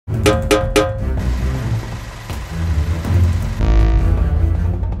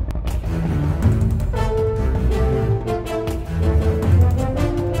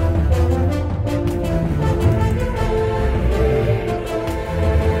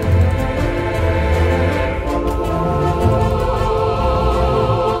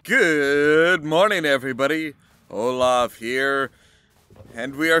Good morning, everybody. Ollamh here,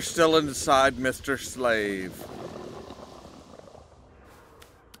 and we are still inside Mr. Slave.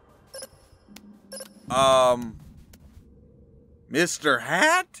 Mr.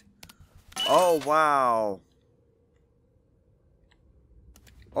 Hat? Oh, wow.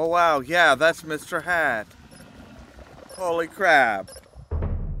 Oh, wow, yeah, that's Mr. Hat. Holy crap.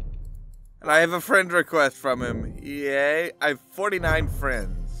 And I have a friend request from him. Yay. I have 49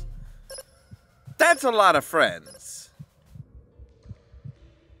 friends. That's a lot of friends.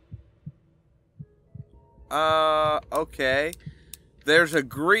 Okay. There's a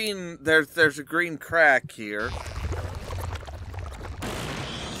green crack here.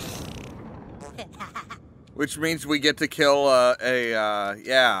 Which means we get to kill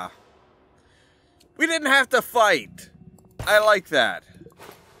yeah. We didn't have to fight. I like that.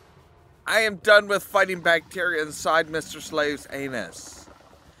 I am done with fighting bacteria inside Mr. Slave's anus.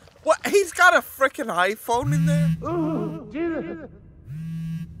 What? He's got a frickin' iPhone in there? Ooh, Jesus.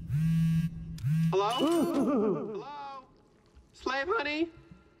 Hello? Hello? Slave honey?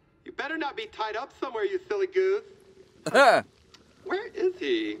 You better not be tied up somewhere, you silly goose. Where is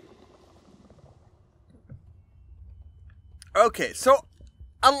he? Okay, so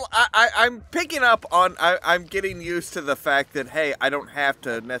I'm picking up on, I'm getting used to the fact that, hey, I don't have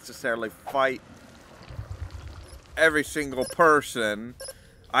to necessarily fight every single person.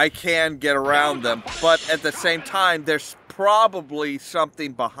 I can get around them, but at the same time, there's probably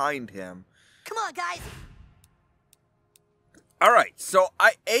something behind him. Come on, guys. All right, so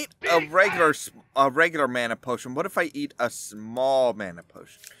I ate a regular mana potion. What if I eat a small mana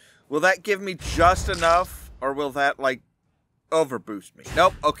potion? Will that give me just enough, or will that, like, overboost me?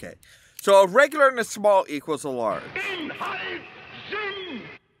 Nope, okay. So a regular and a small equals a large.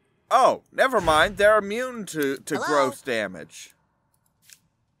 Oh, never mind. They're immune to gross damage.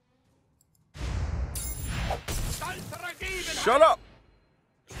 Shut up!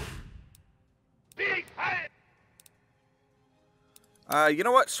 You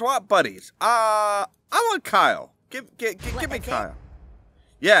know what? Swap buddies. I want Kyle. Give me Kyle.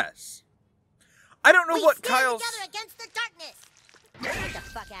 Yes. I don't know what Kyle's... together against the darkness. Get the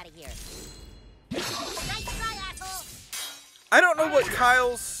fuck out of here. Nice try, asshole. I don't know what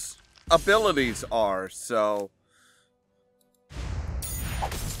Kyle's abilities are, so...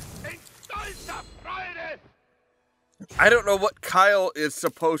 I don't know what Kyle is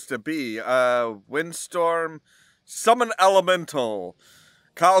supposed to be. Windstorm, summon elemental.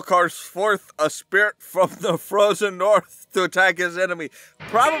 Kyle calls forth a spirit from the frozen north to attack his enemy.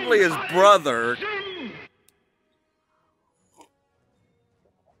 Probably his brother.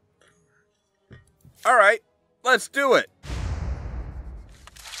 Alright, let's do it.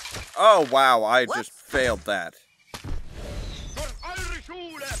 Oh wow, I just failed that.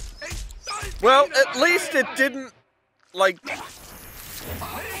 Well, at least it didn't, like...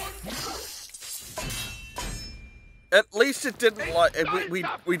 At least it didn't, like...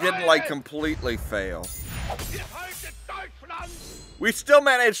 We didn't, like, completely fail. We still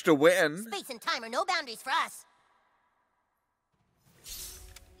managed to win. Space and time are no boundaries for us.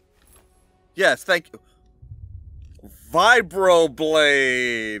 Yes, thank you.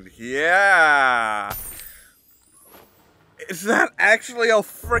 Vibroblade! Yeah! Is that actually a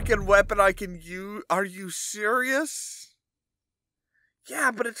frickin' weapon I can use? Are you serious?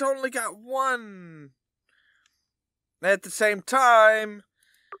 Yeah, but it's only got one. At the same time,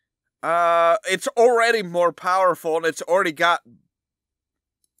 it's already more powerful, and it's already got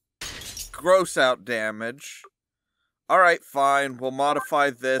gross out damage. Alright, fine. We'll modify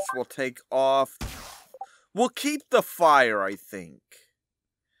this. We'll take off. We'll keep the fire, I think.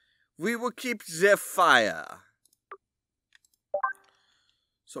 We will keep the fire.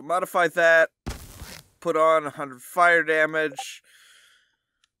 So modify that. Put on 100 fire damage.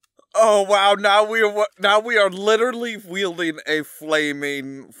 Oh wow, now we are literally wielding a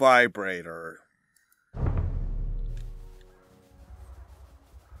flaming vibrator.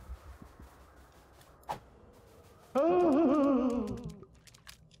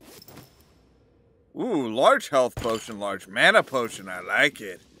 Ooh, large health potion, large mana potion. I like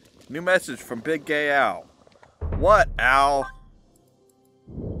it. New message from Big Gay Al. What, Al?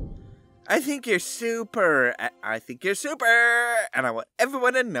 I think you're super. I think you're super. And I want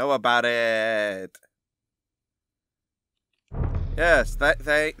everyone to know about it. Yes,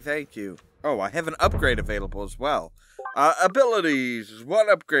 thank you. Oh, I have an upgrade available as well. Abilities, 1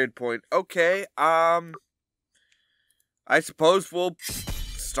 upgrade point. Okay, I suppose we'll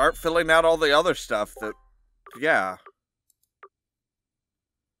start filling out all the other stuff that, yeah.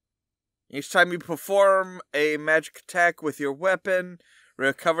 Each time you perform a magic attack with your weapon,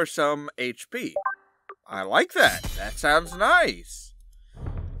 recover some HP. I like that. That sounds nice.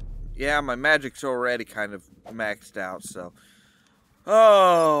 Yeah, my magic's already kind of maxed out, so.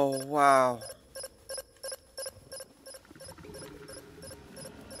 Oh, wow.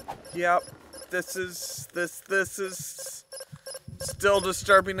 Yep. This is still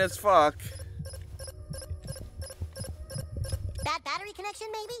disturbing as fuck. Bad battery connection,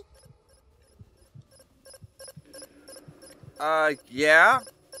 maybe? Yeah.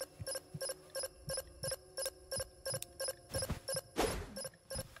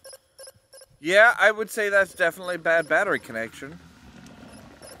 Yeah, I would say that's definitely a bad battery connection.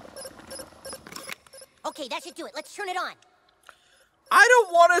 Okay, that should do it. Let's turn it on. I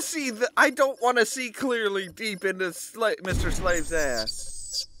don't want to see I don't want to see clearly deep into Mr. Slave's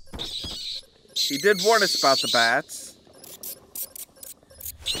ass. He did warn us about the bats.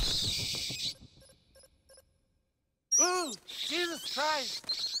 Ooh, Jesus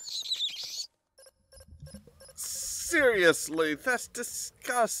Christ! Seriously, that's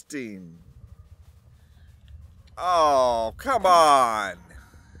disgusting. Oh, come on.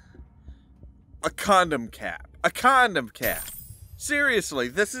 A condom cap. A condom cap. Seriously,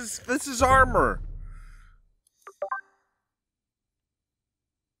 this is armor.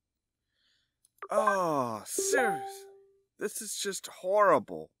 Oh, seriously. This is just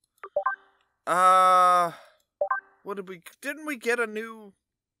horrible. What didn't we get a new?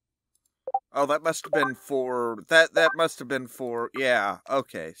 Oh, that must have been for that must have been for, yeah.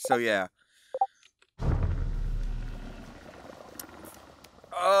 Okay. So yeah.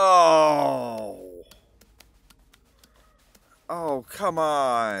 Oh. Oh, come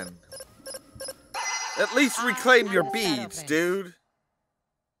on. At least reclaim your beads, dude.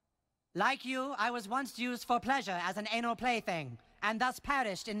 Like you, I was once used for pleasure as an anal plaything, and thus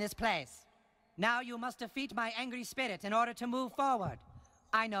perished in this place. Now you must defeat my angry spirit in order to move forward.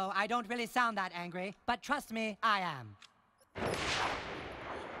 I know, I don't really sound that angry, but trust me, I am.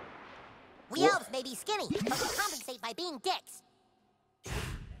 We elves may be skinny, but we compensate by being dicks.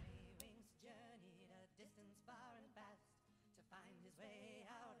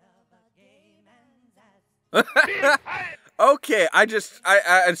 Okay,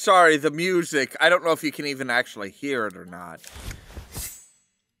 I'm sorry, the music, I don't know if you can even actually hear it or not.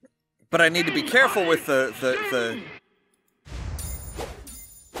 But I need to be careful with the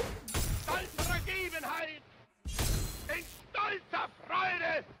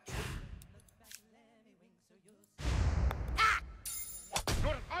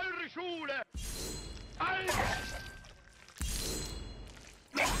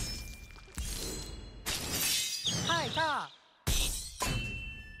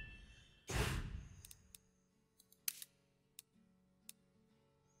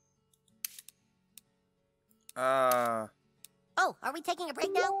Oh, are we taking a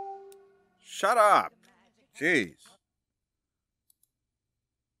break now? Shut up. Jeez.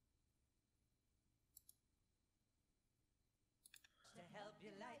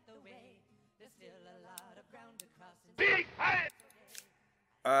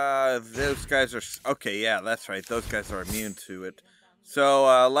 Those guys are okay, yeah, that's right. Those guys are immune to it.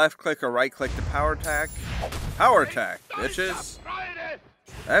 So, left click or right click to power attack. Power attack, bitches.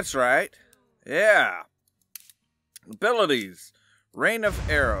 That's right. Yeah. Abilities. Rain of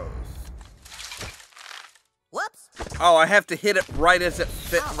arrows. Whoops. Oh, I have to hit it right as it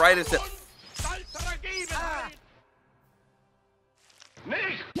fit. Right as it. That's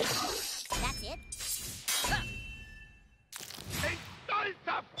it.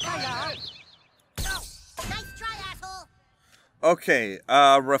 Nice try, asshole. Okay.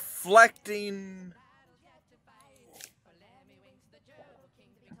 Reflecting.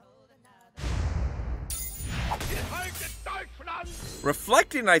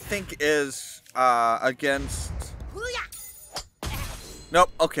 Reflecting, I think, is against.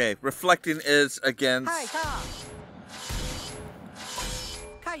 Nope. Okay. Reflecting is against.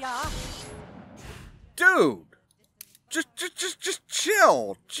 Dude, just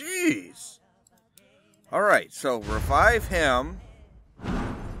chill. Jeez. All right. So revive him.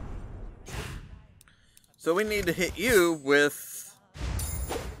 So we need to hit you with.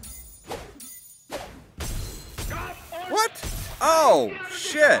 What? Oh,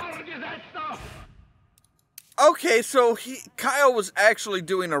 shit. Okay, so Kyle was actually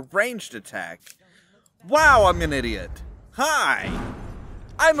doing a ranged attack. Wow, I'm an idiot. Hi!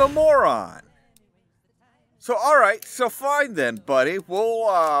 I'm a moron! So, alright, so fine then, buddy.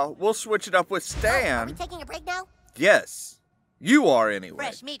 We'll switch it up with Stan. Oh, are we taking a break now? Yes. You are, anyway.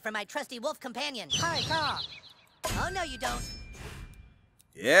 Fresh meat for my trusty wolf companion. Hi, car. Oh, no, you don't.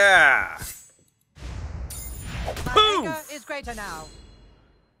 Yeah! My anger Poof! is greater now.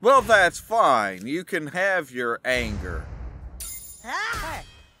 Well, that's fine. You can have your anger. Ah!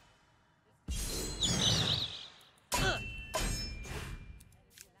 Hey.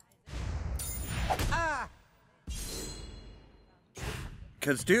 Ah!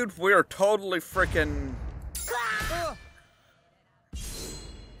 Because, dude, we're totally freaking... Ugh.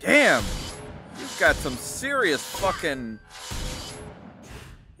 Damn! You've got some serious fucking...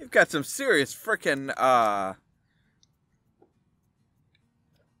 You've got some serious freaking,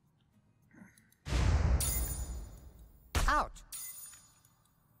 Out.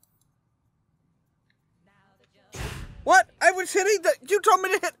 What? I was hitting the... You told me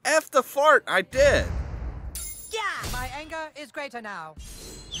to hit F the fart. I did. Yeah! My anger is greater now.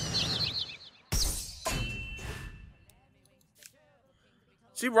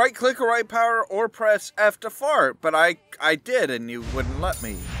 See, right click or right power or press F to fart, but I did and you wouldn't let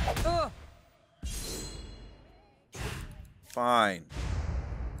me. Ugh. Fine.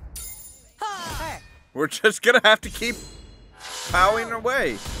 Hey. We're just gonna have to keep powing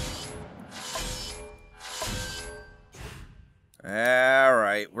away.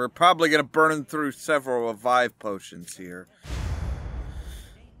 Alright, we're probably gonna burn through several revive potions here.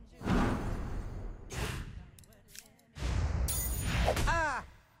 Ah!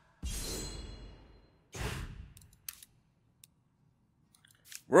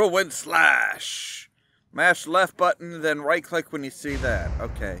 Whirlwind slash. Mash left button, then right click when you see that.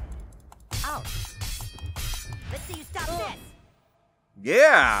 Okay. Out. Let's see you stop this.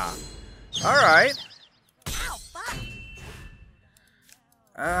 Yeah. Alright. Ow, fuck!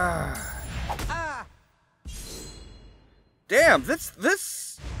 Ah! Damn, this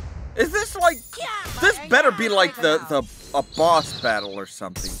is this like Yeah! this better be like a boss battle or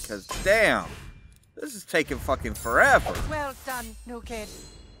something, cause damn, this is taking fucking forever. Well done, new kid.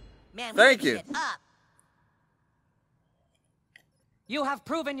 Man, we Thank need to you. heat it up. You have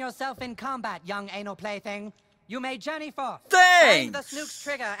proven yourself in combat, young anal plaything. You may journey forth. Thanks. Bang the snook's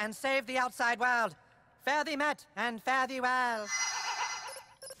trigger and save the outside world. Fare thee met and fare thee well.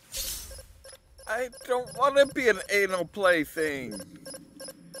 I don't want to be an anal plaything.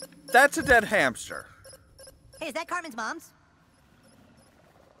 That's a dead hamster. Hey, is that Cartman's mom's?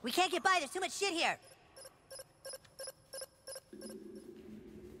 We can't get by. There's too much shit here.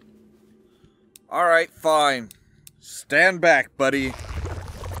 All right, fine. Stand back, buddy.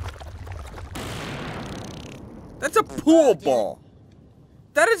 That's a pool ball.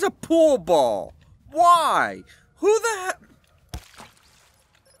 That is a pool ball. Why? Who the heck?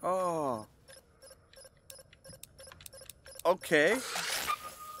 Oh. Okay.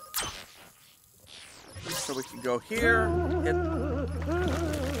 So we can go here. Hit.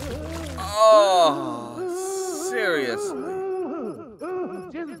 Oh, seriously.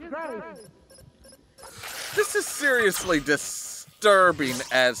 This is seriously disturbing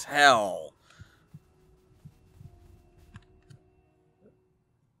as hell.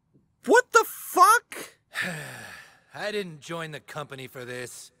 What the fuck? I didn't join the company for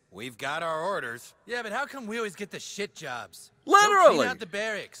this. We've got our orders. Yeah, but how come we always get the shit jobs? Go Literally. clean out the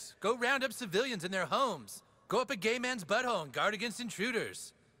barracks. Go round up civilians in their homes. Go up a gay man's butthole and guard against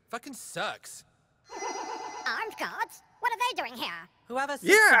intruders. Fucking sucks. Armed guards? What are they doing here? Whoever seeks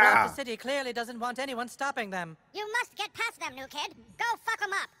to Yeah. block the city clearly doesn't want anyone stopping them. You must get past them, new kid. Go fuck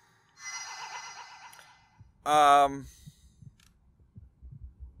them up.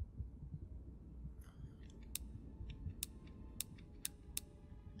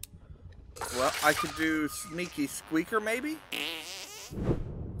 Well, I could do sneaky squeaker, maybe?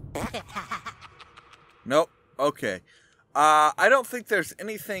 Nope. Okay. I don't think there's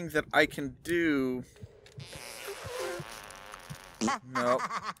anything that I can do. Nope.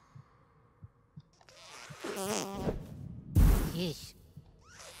 Yeesh.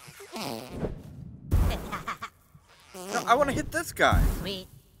 No, I want to hit this guy. Sweet.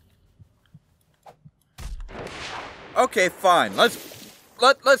 Okay, fine. Let's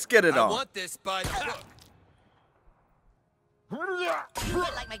get it I on. want this, bud. You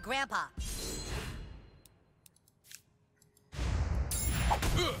hit like my grandpa.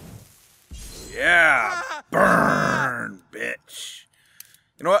 Yeah. Burn, bitch.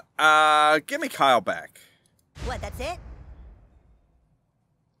 You know what? Give me Kyle back. What, that's it?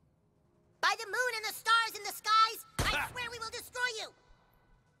 By the moon and the stars in the skies, I swear we will destroy you!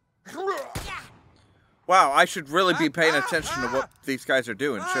 Yeah. Wow, I should really be paying attention to what these guys are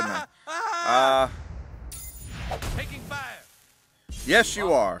doing, shouldn't I? Taking fire. Yes,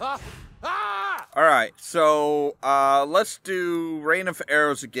 you are. Alright, so let's do Rain of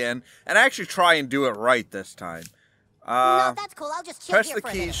Arrows again, and actually try and do it right this time. No, that's cool. I'll just chill Press here the for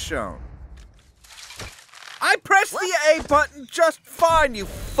a keys minute. shown. I pressed the A button just fine, you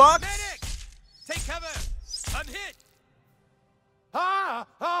fucks! Medic! Take cover! I'm hit! Yeah!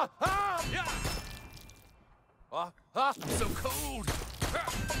 I'm so cold!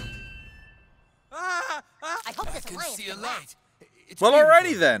 I hope this can alliance see a can light. last. It's Well, beautiful.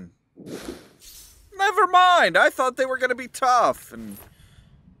 alrighty then. Never mind. I thought they were gonna be tough, and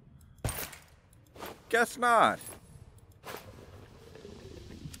guess not.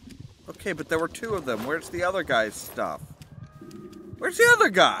 Okay, but there were two of them. Where's the other guy's stuff? Where's the other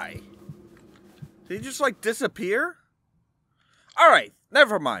guy? Did he just like disappear? Alright,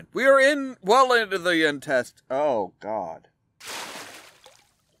 never mind. We are well into the end test. Oh god.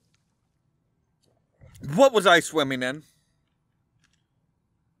 What was I swimming in?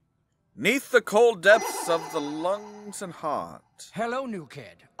 'Neath the cold depths of the lungs and heart. Hello, new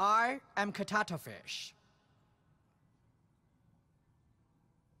kid. I am Katatafish.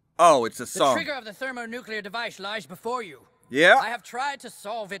 Oh, it's a The song. trigger of the thermonuclear device lies before you. Yeah? I have tried to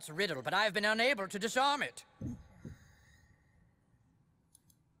solve its riddle, but I have been unable to disarm it.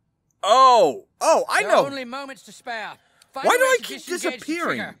 Oh, I There are know. only moments to spare. Find Why a do way I to keep disengage the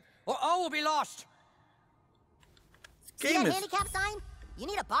disappearing? trigger, or all will be lost. See Game that is. handicap sign? You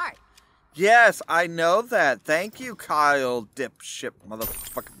need a BART. Yes, I know that. Thank you, Kyle, dipshit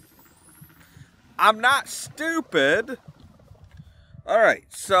motherfucker. I'm not stupid. Alright,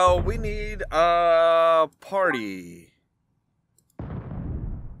 so we need a party.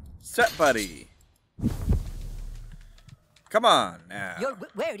 Set buddy. Come on now. Your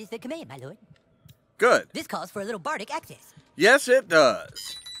word is the command, my lord. Good. This calls for a little bardic access. Yes, it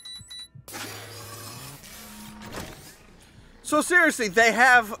does. So seriously, they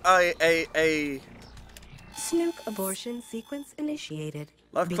have a Snook abortion sequence initiated.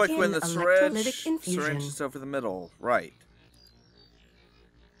 left click when the Begin syringe. electrolytic infusion. Syringe is over the middle. Right.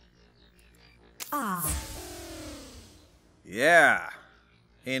 Ah, Yeah.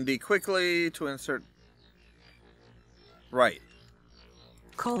 Andy, quickly to insert. Right.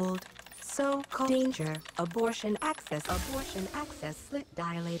 cold. So cold. Danger. Abortion access. Abortion access slit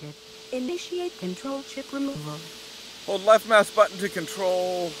dilated. Initiate control chip removal. Hold left mouse button to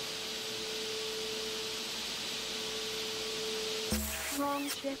control. Wrong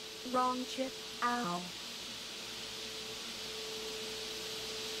chip. Wrong chip. Ow.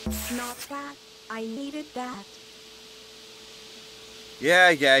 Not that. I needed that.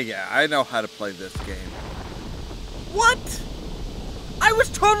 Yeah. I know how to play this game. What? I was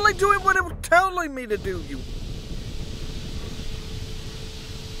totally doing what it was telling me to do, you.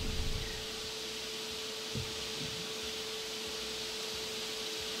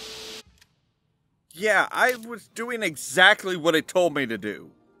 Yeah, I was doing exactly what it told me to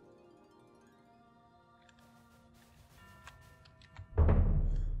do.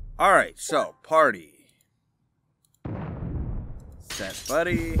 Alright, so, party. Set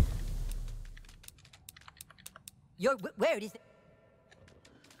buddy. Your word is.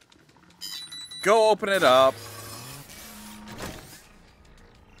 Go open it up.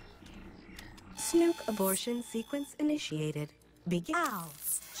 Snook abortion sequence initiated. Begin. Ow.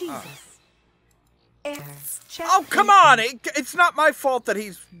 Jesus. Air. Check. Oh, come on! It's not my fault that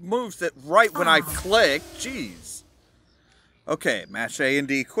he moves it right when I click. Jeez. Okay, mash A and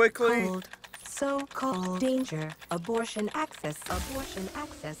D quickly. Cold. So cold. Danger. Abortion access. Abortion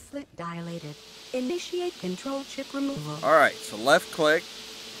access slit dilated. Initiate control chip removal. Alright, so left click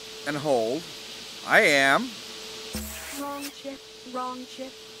and hold. I am. Wrong chip. Wrong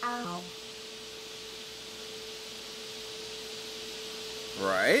chip. Ow.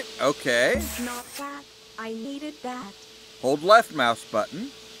 Right, okay. Not that. I needed that. Hold left mouse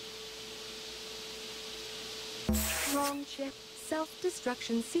button. Wrong chip.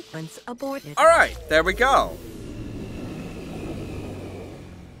 Self-destruction sequence aborted. Alright, there we go.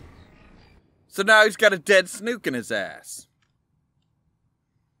 So now he's got a dead Snook in his ass.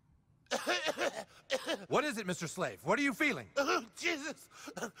 What is it, Mr. Slave? What are you feeling?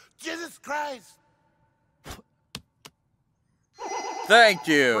 Jesus Christ! Thank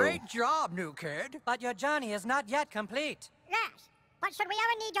you. Great job, new kid. But your journey is not yet complete. Yes, but should we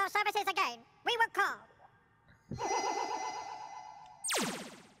ever need your services again, we will call.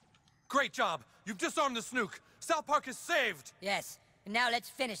 Great job. You've disarmed the Snook. South Park is saved. Yes, and now let's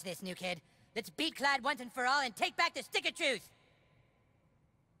finish this, new kid. Let's beat Clyde once and for all and take back the stick of truth.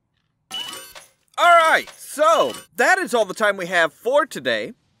 Alright. Alright, so that is all the time we have for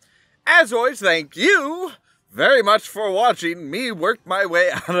today. As always, thank you very much for watching me work my way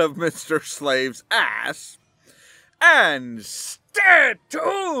out of Mr. Slave's ass. And stay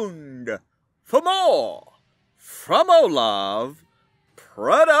tuned for more from Ollamh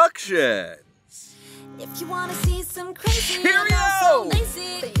Productions. If you wanna see some crazy, Cheerio! I'm not so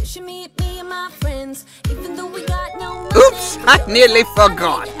lazy. You should meet me and my friends, even though we got no money. Oops, I nearly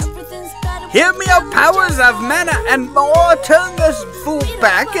forgot. Hear me your powers of mana and more. Turn this fool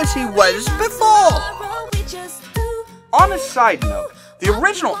back as he was before. On a side note, the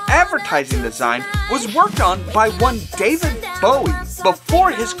original advertising design was worked on by one David Bowie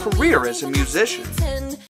before his career as a musician.